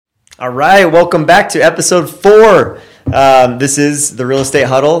All right, welcome back to episode 4. This is the Real Estate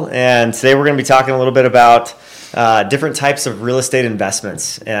Huddle, and today we're going to be talking a little bit about different types of real estate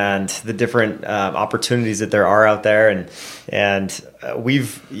investments and the different opportunities that there are out there. And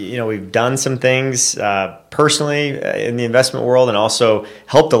we've done some things personally in the investment world, and also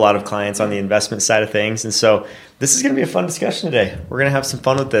helped a lot of clients on the investment side of things. And so this is going to be a fun discussion today. We're going to have some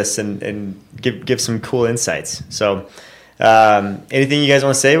fun with this and give some cool insights. So. Anything you guys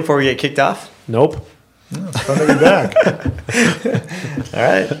want to say before we get kicked off? Nope. It's fun to be back. All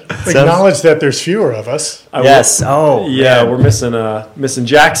right. Acknowledge that there's fewer of us. Yes. Yeah, we're missing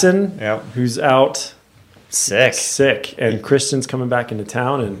Jackson, who's out sick, and Kristen's coming back into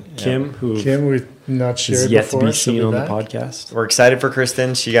town, and Kim, who we've not shared is yet before, to be seen on back. the podcast. We're excited for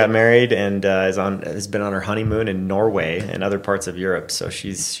Kristen. She got married and has been on her honeymoon in Norway and other parts of Europe. So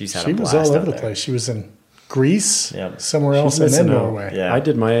she's had a blast. She was all over the there. place. She was in Greece, Somewhere somewhere else, and then Norway. Yeah. I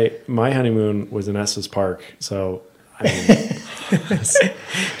did my honeymoon was in Estes Park, so I mean,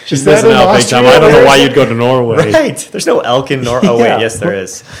 she's missing out big time. I don't know why you'd go to Norway. Right. There's no elk in Norway. Oh, wait, yes, there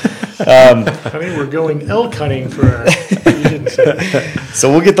is. I mean, we're going elk hunting for our... You didn't say.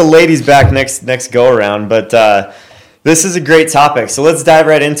 So we'll get the ladies back next go around, but this is a great topic. So let's dive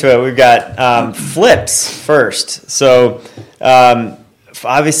right into it. We've got flips first. So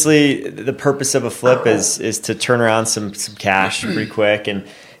obviously the purpose of a flip is to turn around some cash pretty quick, and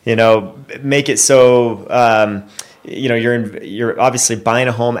make it so you're obviously buying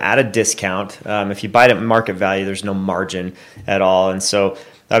a home at a discount. If you buy it at market value, there's no margin at all, and so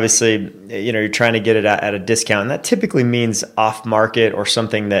obviously you're trying to get it at a discount, and that typically means off market or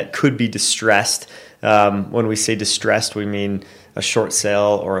something that could be distressed. When we say distressed, we mean a short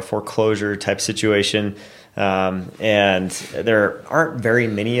sale or a foreclosure type situation. And there aren't very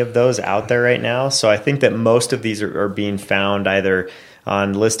many of those out there right now. So I think that most of these are being found either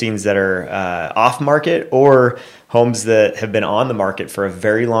on listings that are off market, or homes that have been on the market for a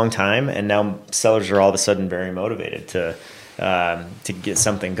very long time, and now sellers are all of a sudden very motivated to get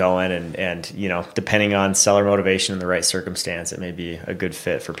something going, and depending on seller motivation and the right circumstance, it may be a good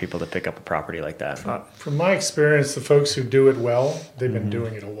fit for people to pick up a property like that. From my experience, the folks who do it well, they've been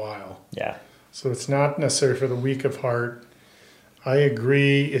doing it a while. Yeah. So it's not necessarily for the weak of heart. I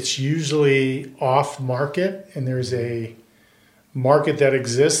agree. It's usually off market, and there's a market that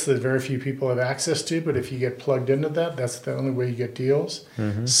exists that very few people have access to. But if you get plugged into that, that's the only way you get deals.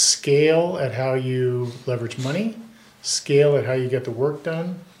 Mm-hmm. Scale at how you leverage money. Scale at how you get the work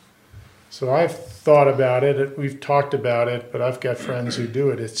done. So I've thought about it. We've talked about it, but I've got friends who do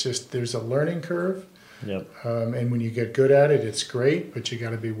it. It's just there's a learning curve. Yep. And when you get good at it, it's great, but you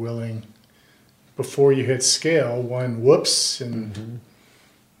got to be willing. Before you hit scale, one whoops, and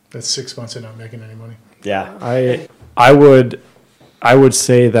that's 6 months of not making any money. Yeah, I would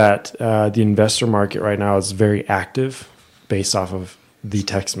say that the investor market right now is very active, based off of the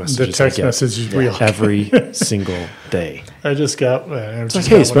text messages. The text message is real every single day. I just got. It's like,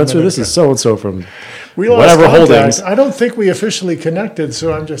 hey, Spencer, this is so and so from we whatever holdings. I don't think we officially connected,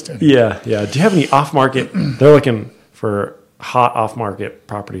 so I'm just in. Yeah. Do you have any off market? They're looking for hot off-market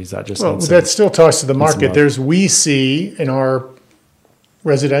properties that just that still talks to the market. We see in our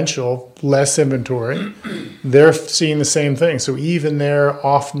residential less inventory. They're seeing the same thing. So even their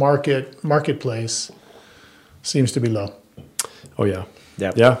marketplace seems to be low. Oh yeah.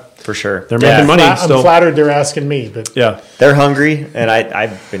 Yeah, for sure. They're making money. I'm flattered they're asking me, but they're hungry, and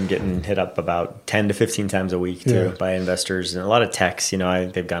I've been getting hit up about 10 to 15 times a week too by investors, and a lot of techs.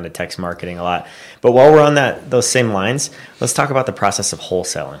 They've gone to text marketing a lot. But while we're on those same lines, let's talk about the process of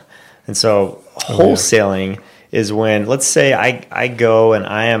wholesaling. And so wholesaling is when, let's say I go and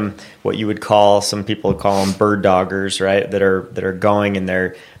I am what you would call, some people would call them bird doggers, right? That are going and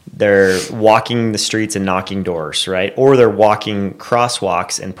they're walking the streets and knocking doors, right? Or they're walking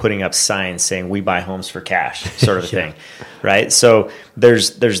crosswalks and putting up signs saying "We buy homes for cash," sort of a thing, right? So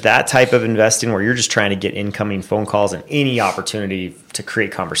there's that type of investing where you're just trying to get incoming phone calls and any opportunity to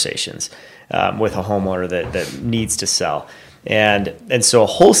create conversations with a homeowner that needs to sell. And so a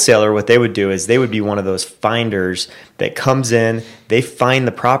wholesaler, what they would do is they would be one of those finders that comes in, they find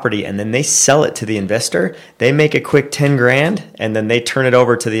the property, and then they sell it to the investor. They make a quick 10 grand, and then they turn it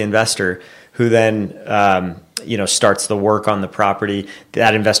over to the investor, who then starts the work on the property.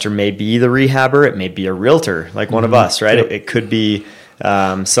 That investor may be the rehabber, it may be a realtor like one of us, right? Yep. It could be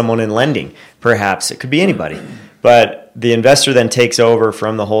someone in lending, perhaps. It could be anybody. But the investor then takes over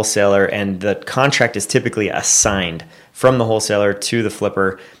from the wholesaler, and the contract is typically assigned from the wholesaler to the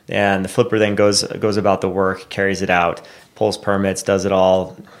flipper, and the flipper then goes about the work, carries it out, pulls permits, does it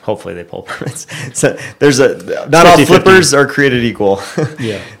all. Hopefully they pull permits. So not all flippers are created equal.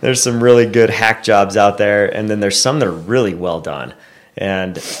 Yeah. There's some really good hack jobs out there, and then there's some that are really well done.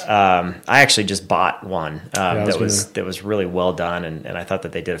 And I actually just bought one that was really well done, and I thought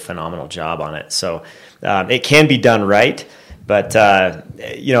that they did a phenomenal job on it. So it can be done right, but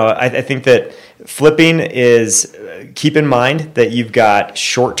I think that flipping is, keep in mind that you've got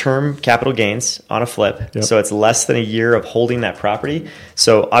short-term capital gains on a flip. Yep. So it's less than a year of holding that property.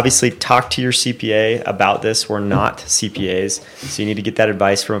 So obviously talk to your CPA about this. We're not CPAs, so you need to get that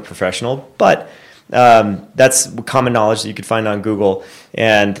advice from a professional. But that's common knowledge that you could find on Google.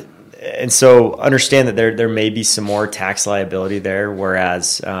 And so understand that there may be some more tax liability there,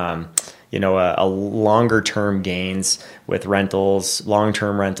 whereas a longer term gains with rentals,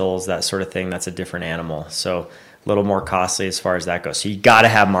 long-term rentals, that sort of thing, that's a different animal. So a little more costly as far as that goes. So you got to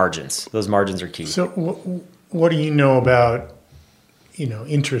have margins. Those margins are key. So what do you know about,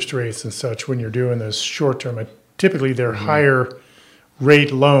 interest rates and such when you're doing those short-term? Typically they're higher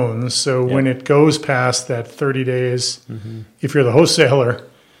rate loans. So when it goes past that 30 days, if you're the wholesaler,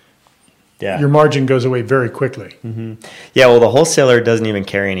 your margin goes away very quickly. Yeah, well, the wholesaler doesn't even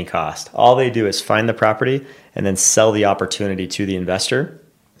carry any cost. All they do is find the property and then sell the opportunity to the investor,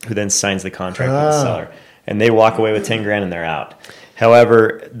 who then signs the contract with the seller. And they walk away with 10 grand and they're out.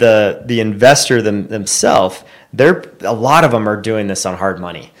 However, the investor themselves, a lot of them are doing this on hard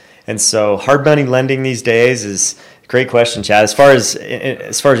money. And so hard money lending these days is a great question, Chad. As far as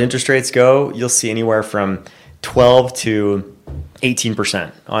interest rates go, you'll see anywhere from 12 to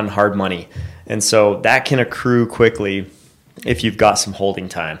 18% on hard money. And so that can accrue quickly if you've got some holding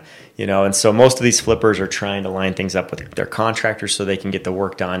time, and so most of these flippers are trying to line things up with their contractors so they can get the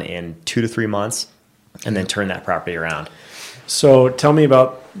work done in 2 to 3 months and then turn that property around. So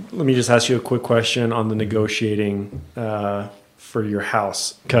let me just ask you a quick question on the negotiating for your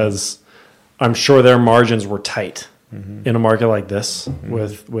house, because I'm sure their margins were tight in a market like this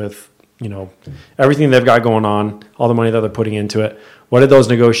with everything they've got going on, all the money that they're putting into it. What did those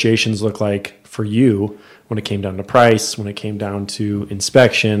negotiations look like for you when it came down to price, when it came down to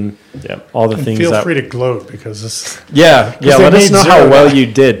inspection, all the things? Feel free to gloat, because this. Let us know how well you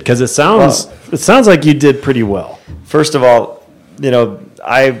did, because it sounds like you did pretty well. First of all,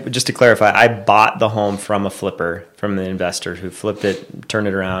 just to clarify, I bought the home from a flipper, from the investor who flipped it, turned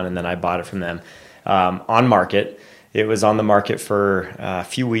it around, and then I bought it from them on market. It was on the market for a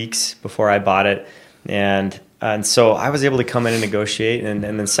few weeks before I bought it, and so I was able to come in and negotiate. And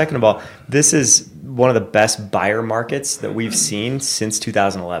then second of all, this is one of the best buyer markets that we've seen since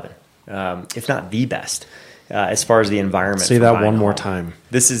 2011, if not the best, as far as the environment. Say that one more time.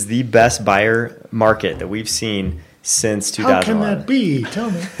 This is the best buyer market that we've seen since 2011. How can that be? Tell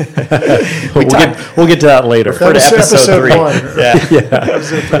me. We'll get to that later. That was episode 3.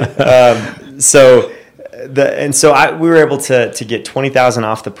 We were able to get $20,000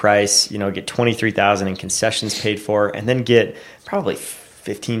 off the price, get $23,000 in concessions paid for, and then get probably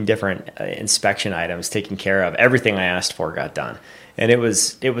 15 different inspection items taken care of. Everything I asked for got done, and it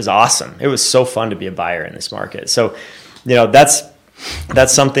was awesome. It was so fun to be a buyer in this market. So, that's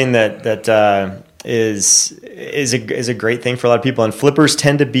something that is a great thing for a lot of people. And flippers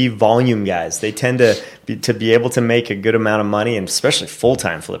tend to be volume guys. They tend to be able to make a good amount of money, and especially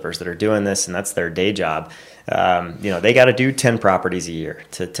full-time flippers that are doing this, and that's their day job. They got to do 10 properties a year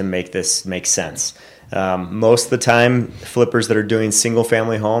to make this make sense. Most of the time, flippers that are doing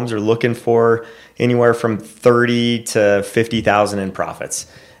single-family homes are looking for anywhere from 30 to 50,000 in profits.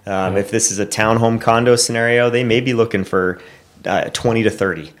 If this is a townhome condo scenario, they may be looking for 20 to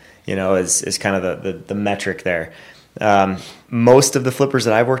 30. Is kind of the metric there. Most of the flippers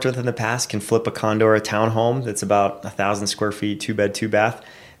that I've worked with in the past can flip a condo or a townhome that's about 1,000 square feet, 2-bed, 2-bath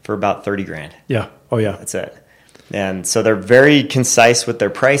for about 30 grand. Yeah. Oh yeah. That's it. And so they're very concise with their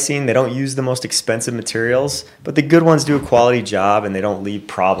pricing. They don't use the most expensive materials, but the good ones do a quality job, and they don't leave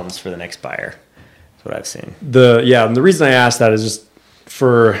problems for the next buyer. That's what I've seen. And the reason I asked that is just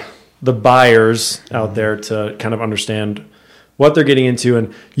for the buyers out there to kind of understand what they're getting into.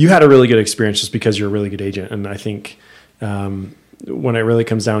 And you had a really good experience just because you're a really good agent. And I think when it really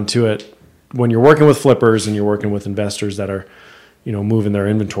comes down to it, when you're working with flippers and you're working with investors that are, moving their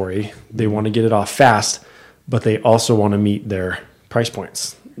inventory, they want to get it off fast, but they also want to meet their price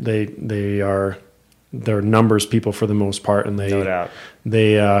points. They're numbers people for the most part, and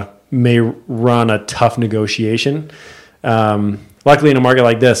they may run a tough negotiation. Luckily, in a market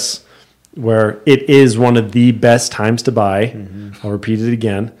like this, where it is one of the best times to buy, I'll repeat it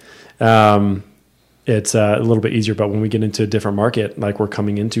again, it's a little bit easier. But when we get into a different market, like we're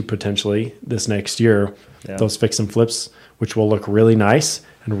coming into potentially this next year, those fix and flips which will look really nice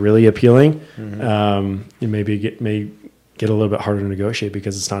and really appealing. You maybe may get a little bit harder to negotiate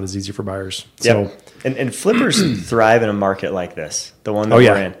because it's not as easy for buyers. Yep. So, and flippers thrive in a market like this, the one that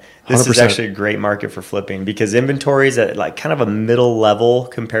we're in. This 100%. Is actually a great market for flipping because inventory is at like kind of a middle level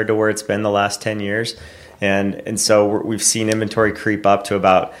compared to where it's been the last 10 years. And so we've seen inventory creep up to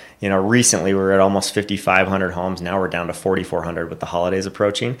about, recently we were at almost 5,500 homes. Now we're down to 4,400 with the holidays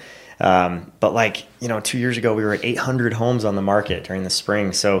approaching. But 2 years ago, we were at 800 homes on the market during the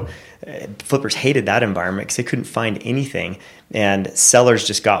spring. So flippers hated that environment because they couldn't find anything. And sellers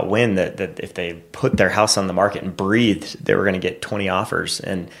just got wind that if they put their house on the market and breathed, they were going to get 20 offers.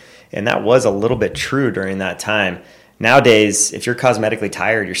 And that was a little bit true during that time. Nowadays, if you're cosmetically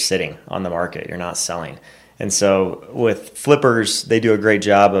tired, you're sitting on the market. You're not selling. And so with flippers, they do a great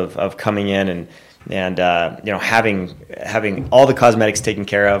job of coming in and having all the cosmetics taken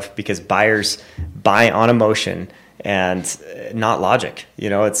care of because buyers buy on emotion and not logic.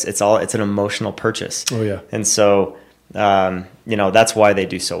 It's an emotional purchase. Oh yeah. And so that's why they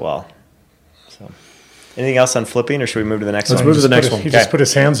do so well. So anything else on flipping, or should we move to the next one? Let's move to the next one. He just put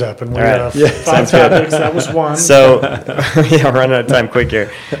his hands up, and we have 5 topics. That was one. So, we're running out of time quick here.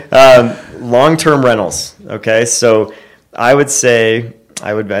 Long-term rentals. Okay, so I would say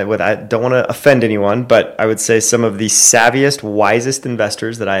I don't want to offend anyone, but I would say some of the savviest, wisest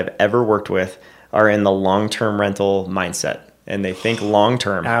investors that I have ever worked with are in the long-term rental mindset, and they think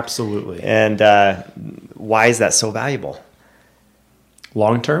long-term. Absolutely. And why is that so valuable?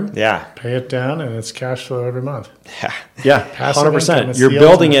 Long term? Yeah. Pay it down and it's cash flow every month. Yeah. 100%. You're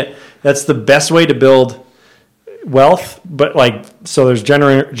building it. That's the best way to build wealth. But so there's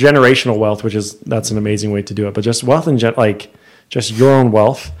generational wealth, that's an amazing way to do it. But just wealth and just your own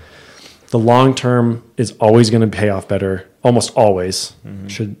wealth, the long term is always going to pay off better. Almost always.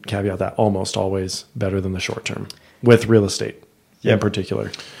 Should caveat that. Almost always better than the short term with real estate in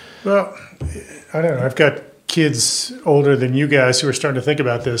particular. Well, I don't know. I've got kids older than you guys who are starting to think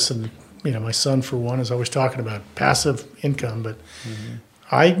about this, and my son for one is always talking about passive income. But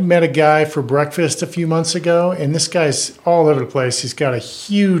I met a guy for breakfast a few months ago, and this guy's all over the place. He's got a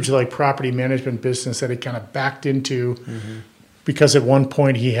huge property management business that he kind of backed into because at one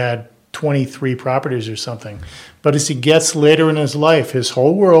point he had 23 properties or something. But as he gets later in his life, his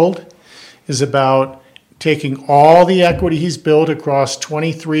whole world is about taking all the equity he's built across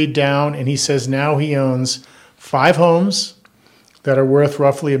 23 down, and he says now he owns 5 homes that are worth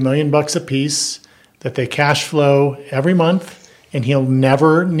roughly $1 million a piece, that they cash flow every month, and he'll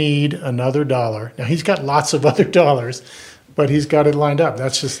never need another dollar. Now, he's got lots of other dollars, but he's got it lined up.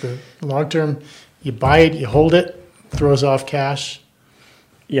 That's just the long term. You buy it, you hold it, throws off cash.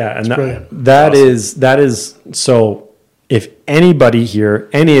 Yeah, and that is so if anybody here,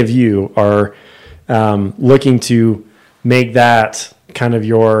 any of you are looking to make that kind of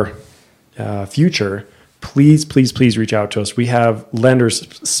your future, please reach out to us. We have lenders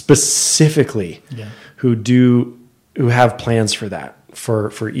specifically who have plans for that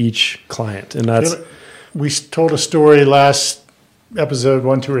for each client, and that's. We told a story last episode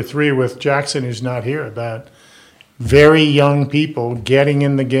 1, 2, or 3 with Jackson, who's not here, about very young people getting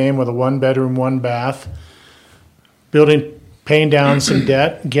in the game with a 1-bedroom, 1-bath, paying down some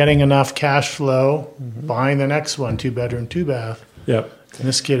debt, getting enough cash flow, buying the next one, 2-bedroom, 2-bath. Yep. And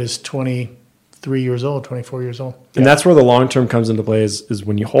this kid is 23 years old, 24 years old. And that's where the long term comes into play is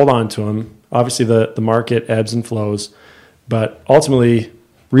when you hold on to them. Obviously, the market ebbs and flows, but ultimately,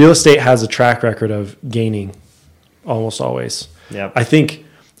 real estate has a track record of gaining almost always. Yep. I think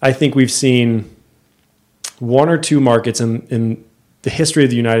we've seen 1 or 2 markets in the history of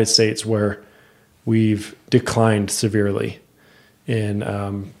the United States where we've declined severely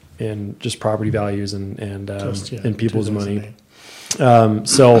in just property values and in people's money.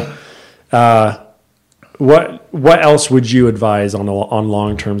 What else would you advise on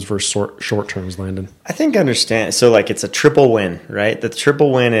long terms versus short terms, Landon? I think understand. So it's a triple win, right? The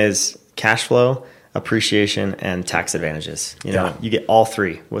triple win is cash flow, appreciation, and tax advantages. You get all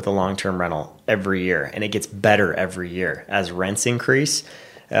 3 with a long-term rental every year, and it gets better every year as rents increase.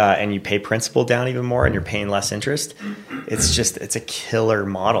 And you pay principal down even more and you're paying less interest. It's a killer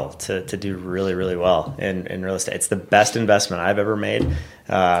model to do really, really well in real estate. It's the best investment I've ever made.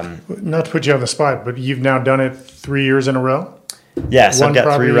 Not to put you on the spot, but you've now done it 3 years in a row? Yes, I've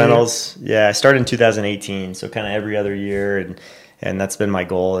got 3 rentals. Yeah, I started in 2018, so kind of every other year. And that's been my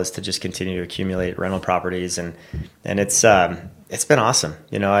goal, is to just continue to accumulate rental properties. And it's It's been awesome.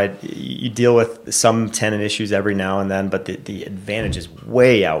 You deal with some tenant issues every now and then, but the advantages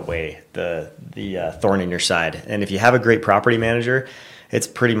way outweigh the thorn in your side. And if you have a great property manager, it's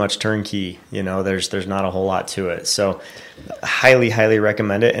pretty much turnkey. There's not a whole lot to it. So highly, highly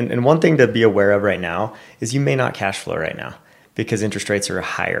recommend it. And one thing to be aware of right now is you may not cash flow right now because interest rates are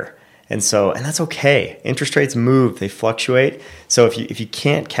higher. And that's okay. Interest rates move, they fluctuate. So if you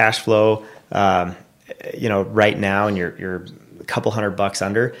can't cash flow, right now and you're a couple $100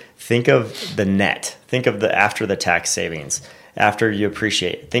 under, think of the net. Think of the after the tax savings, after you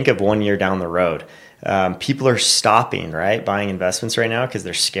appreciate. Think of 1 year down the road. People are stopping, right, buying investments right now because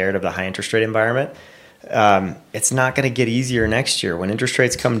they're scared of the high interest rate environment. It's not going to get easier next year. When interest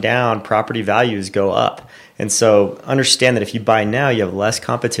rates come down, property values go up. And so understand that if you buy now, you have less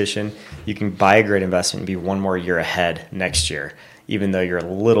competition. You can buy a great investment and be 1 more year ahead next year, even though you're a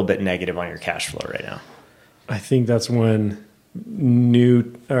little bit negative on your cash flow right now. I think that's when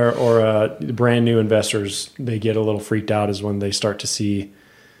new or brand new investors, they get a little freaked out, is when they start to see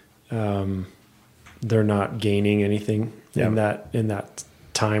they're not gaining anything in that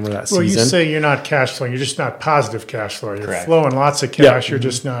time or that season. Well, you say you're not cash flowing. You're just not positive cash flow. You're Correct. flowing lots of cash. You're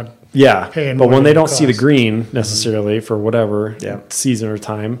just not paying but more when they than don't it see the costs. green necessarily for whatever season or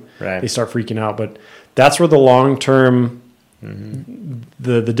time, Right. they start freaking out. But that's where the long-term,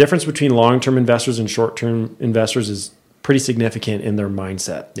 the difference between long-term investors and short-term investors is pretty significant in their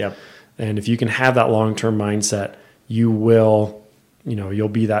mindset. Yep. And if you can have that long-term mindset, you'll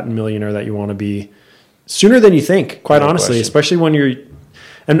be that millionaire that you want to be sooner than you think, quite No honestly, question. especially when you're,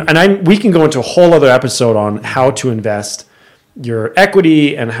 we can go into a whole other episode on how to invest your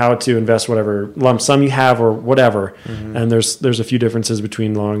equity and how to invest whatever lump sum you have or whatever. And there's a few differences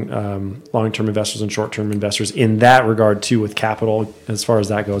between long-term investors and short-term investors in that regard too, with capital as far as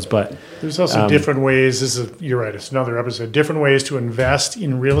that goes. But There's also different ways. You're right. It's another episode. Different ways to invest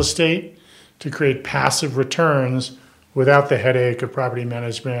in real estate to create passive returns without the headache of property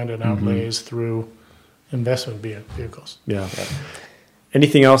management and outlays through investment vehicles. yeah.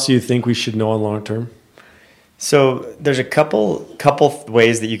 Anything else you think we should know on long-term? So there's a couple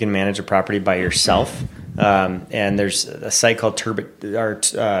ways that you can manage a property by yourself, and there's a site called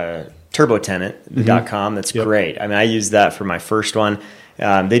TurboTenant.com that's great. I mean, I use that for my first one.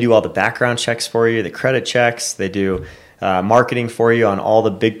 They do all the background checks for you, the credit checks. They do marketing for you on all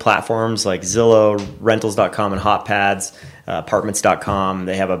the big platforms like Zillow, Rentals.com, and HotPads, Apartments.com.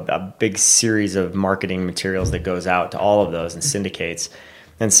 They have a big series of marketing materials that goes out to all of those and syndicates.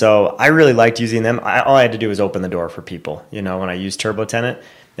 And so I really liked using them. All I had to do was open the door for people, when I used TurboTenant.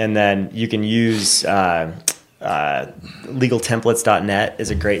 And then you can use legaltemplates.net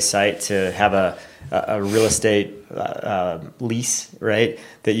is a great site to have a real estate lease, right?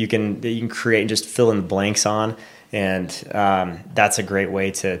 That you can create and just fill in the blanks on. And that's a great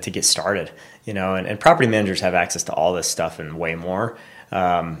way to get started, and property managers have access to all this stuff and way more.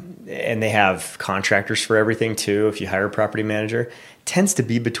 And they have contractors for everything too. If you hire a property manager, it tends to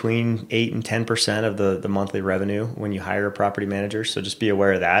be between 8 and 10% of the monthly revenue when you hire a property manager. So just be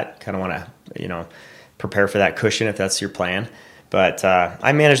aware of that. Kind of want to, prepare for that cushion if that's your plan. But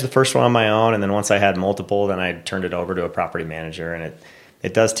I managed the first one on my own. And then once I had multiple, then I turned it over to a property manager. And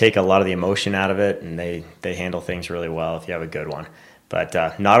it does take a lot of the emotion out of it. And they handle things really well if you have a good one.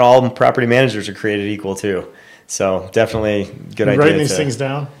 But not all property managers are created equal too. So definitely good idea. Writing these things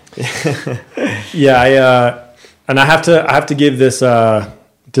down. Yeah, and I have to give this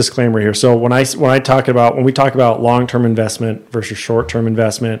disclaimer here. So when we talk about long-term investment versus short-term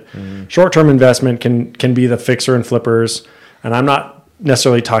investment, short-term investment can be the fixer and flippers, and I'm not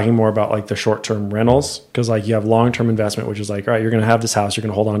necessarily talking more about like the short-term rentals, because like you have long-term investment, which is like, all right, you're going to have this house, you're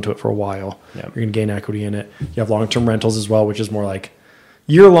going to hold on to it for a while, you're going to gain equity in it. You have long-term rentals as well, which is more like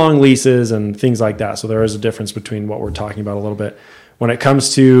year-long leases and things like that. So there is a difference between what we're talking about a little bit. When it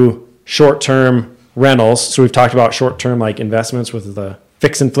comes to short-term rentals, so we've talked about short-term like investments with the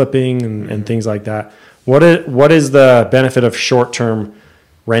fix and flipping and things like that. What is the benefit of short-term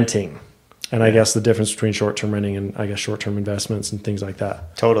renting? And I guess the difference between short-term renting and I guess short-term investments and things like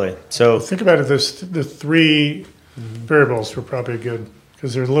that. Totally. So Think about it. The three variables were probably good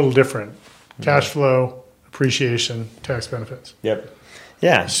because they're a little different. Cash flow, appreciation, tax benefits. Yep.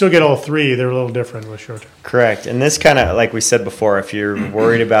 Yeah. You still get all three. They're a little different with short term. Correct. And this kind of, like we said before, if you're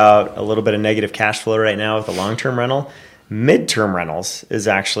worried about a little bit of negative cash flow right now with a long-term rental, Midterm rentals is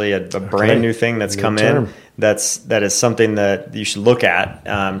actually a brand new thing that's come in. That is something that you should look at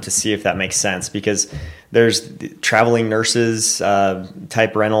to see if that makes sense, because there's traveling nurses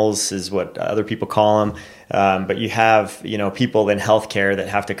type rentals is what other people call them. But you have, people in healthcare that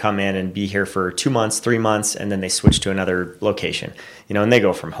have to come in and be here for 2 months, 3 months, and then they switch to another location, and they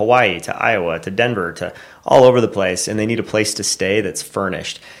go from Hawaii to Iowa to Denver to all over the place, and they need a place to stay that's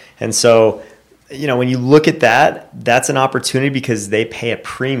furnished. And so, when you look at that, that's an opportunity because they pay a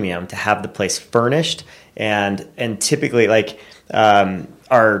premium to have the place furnished. And typically, like,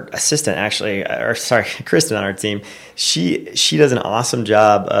 our assistant Kristen on our team, she does an awesome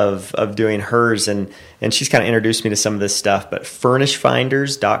job of doing hers, and she's kind of introduced me to some of this stuff. But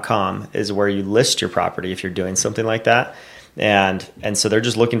furnishfinders.com is where you list your property if you're doing something like that. And so they're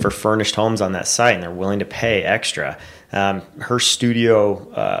just looking for furnished homes on that site, and they're willing to pay extra. Her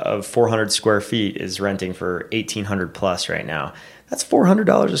studio of 400 square feet is renting for $1,800 plus right now. That's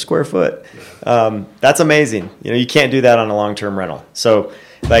 $400 a square foot. That's amazing. You can't do that on a long-term rental. So,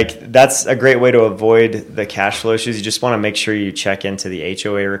 that's a great way to avoid the cash flow issues. You just want to make sure you check into the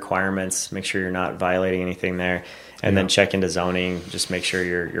HOA requirements, make sure you're not violating anything there, and then check into zoning. Just make sure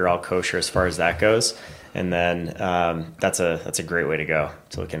you're all kosher as far as that goes. And then that's a great way to go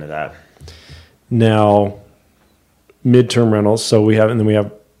to look into that. Now, midterm rentals. So we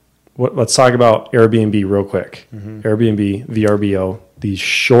have let's talk about Airbnb real quick. Mm-hmm. Airbnb, VRBO, these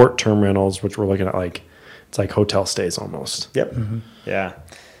short-term rentals, which we're looking at, it's like hotel stays almost. Yep. Mm-hmm. Yeah.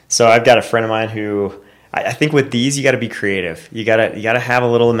 So I've got a friend of mine who I think with these you got to be creative. You got to have a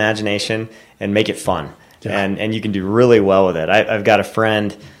little imagination and make it fun. Yeah. And you can do really well with it. I've got a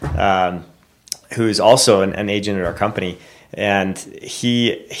friend who's also an agent at our company, and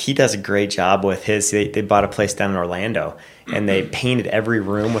he does a great job with his. They bought a place down in Orlando, and they painted every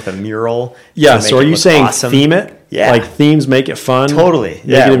room with a mural. Yeah. So are you saying awesome. Theme it? Yeah. Like themes make it fun. Totally.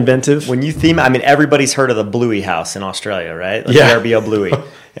 Make it inventive. When you theme, everybody's heard of the Bluey house in Australia, right? VRBO Bluey.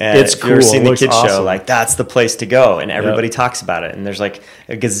 And it's cool. If you've ever seen the kids show, that's the place to go, and everybody talks about it. And there's a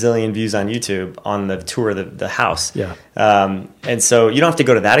gazillion views on YouTube on the tour of the house. Yeah. And so you don't have to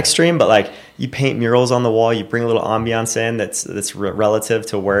go to that extreme, but you paint murals on the wall, you bring a little ambiance in that's relative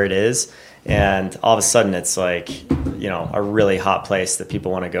to where it is, and all of a sudden it's a really hot place that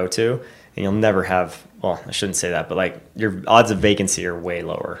people want to go to, and you'll never have. Well, I shouldn't say that, but your odds of vacancy are way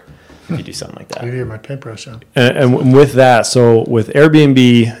lower if you do something like that. You hear my paintbrush on. And with that, so with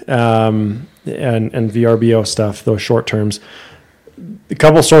Airbnb and VRBO stuff, those short terms, a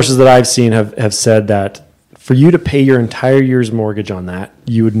couple sources that I've seen have said that for you to pay your entire year's mortgage on that,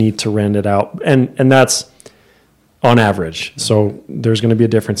 you would need to rent it out, and that's on average. So there's going to be a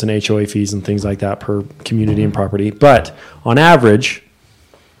difference in HOA fees and things like that per community and property, but on average,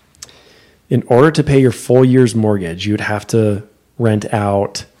 in order to pay your full year's mortgage, you'd have to rent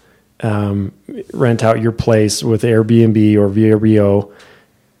out your place with Airbnb or VRBO.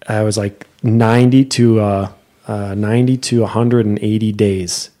 It was 90 to 180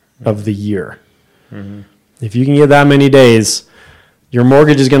 days of the year. Mm-hmm. If you can get that many days, your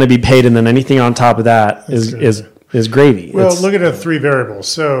mortgage is going to be paid, and then anything on top of that is gravy. Well, look at the three variables.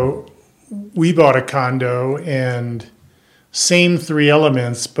 So we bought a condo, and same three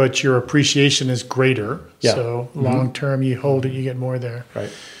elements, but your appreciation is greater. Yeah. So long term, you hold it, you get more there. Right.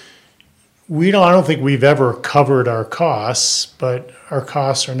 I don't think we've ever covered our costs, but our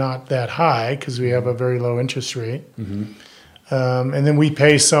costs are not that high because we have a very low interest rate. Mm-hmm. And then we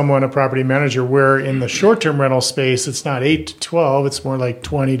pay someone, a property manager, where in the short-term rental space, it's not 8 to 12, it's more like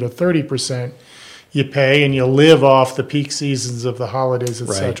 20 to 30% you pay, and you live off the peak seasons of the holidays,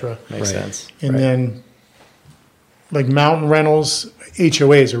 etc. Makes sense. And then mountain rentals,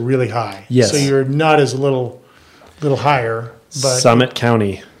 HOAs are really high. Yes. So you're not as little higher. But Summit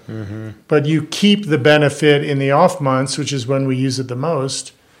County. Mm-hmm. But you keep the benefit in the off months, which is when we use it the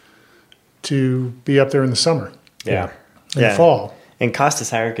most, to be up there in the summer. Yeah. In the fall. And cost is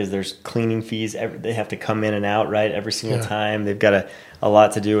higher because there's cleaning fees. They have to come in and out, right, every single time. They've got a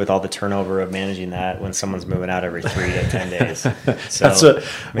lot to do with all the turnover of managing that when someone's moving out every 3 to 10 days. So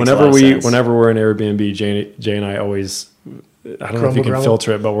whenever we're in Airbnb, Jay and I always, I don't know if you can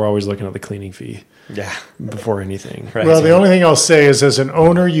filter it, but we're always looking at the cleaning fee. Yeah. Before anything. Right. Well, the only thing I'll say is, as an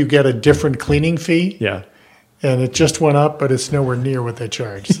owner, you get a different cleaning fee. Yeah. And it just went up, but it's nowhere near what they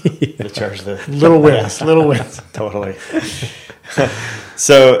charge. They charge the little wins. Totally.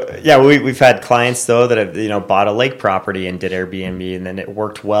 So we've had clients though that have bought a lake property and did Airbnb, and then it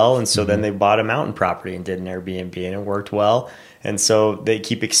worked well, and so then they bought a mountain property and did an Airbnb, and it worked well, and so they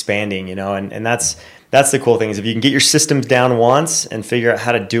keep expanding, and that's the cool thing is if you can get your systems down once and figure out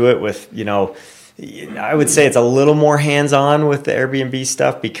how to do it with I would say it's a little more hands-on with the Airbnb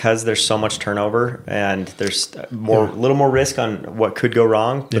stuff because there's so much turnover and there's a little more risk on what could go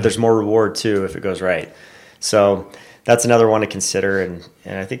wrong, but there's more reward too if it goes right. So that's another one to consider. And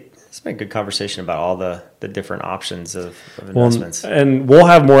I think it's been a good conversation about all the different options of investments. Well, and we'll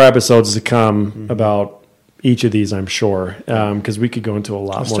have more episodes to come about each of these, I'm sure, because we could go into a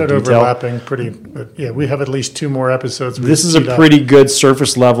lot more detail. Overlapping but we have at least 2 more episodes. This is a pretty good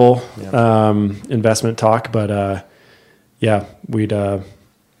surface level investment talk, but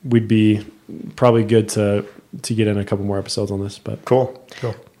we'd be probably good to get in a couple more episodes on this. But cool.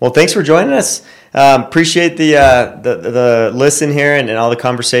 Well, thanks for joining us. Appreciate the listen here and all the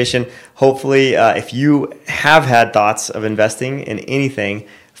conversation. Hopefully, if you have had thoughts of investing in anything,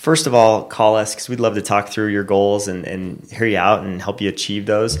 first of all, call us because we'd love to talk through your goals and hear you out and help you achieve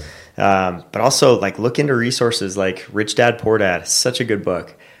those. But also, like, look into resources like Rich Dad Poor Dad. Such a good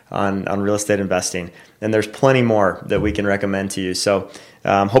book on real estate investing. And there's plenty more that we can recommend to you. So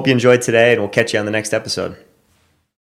hope you enjoyed today, and we'll catch you on the next episode.